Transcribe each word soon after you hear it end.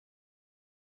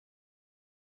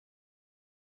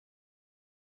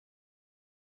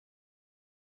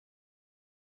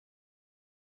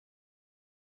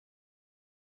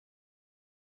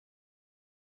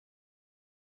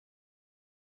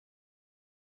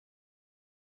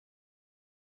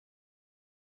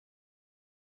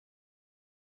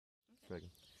prego.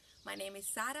 My name is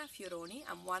Sara Fioroni.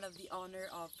 I'm one of the owner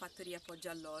of Fattoria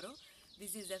Poggio Alloro.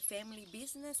 This is a family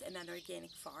business and an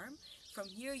organic farm. From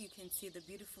here you can see the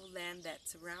beautiful land that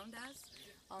surrounds us.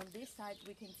 On this side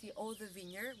we can see all the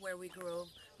vineyard where we grow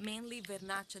mainly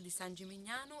Vernaccia di San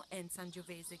Gimignano and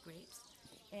Sangiovese grapes.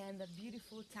 And the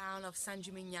beautiful town of San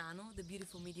Gimignano, the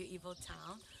beautiful medieval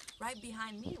town. Right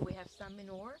behind me we have San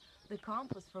Minor, the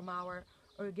compost from our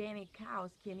organic cows,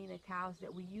 Chianina cows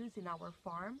that we use in our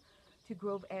farm to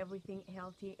grow everything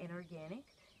healthy and organic.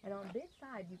 And on this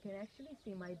side, you can actually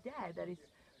see my dad that is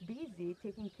busy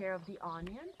taking care of the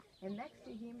onion. And next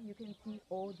to him, you can see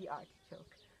all the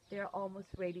artichoke. They are almost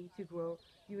ready to grow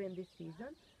during this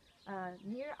season.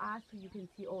 Near us, you can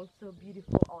see also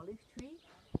beautiful olive tree.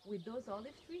 With those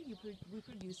olive tree, we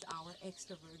produce our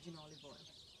extra virgin olive oil.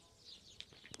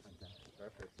 Fantastic.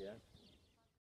 Perfect, yeah.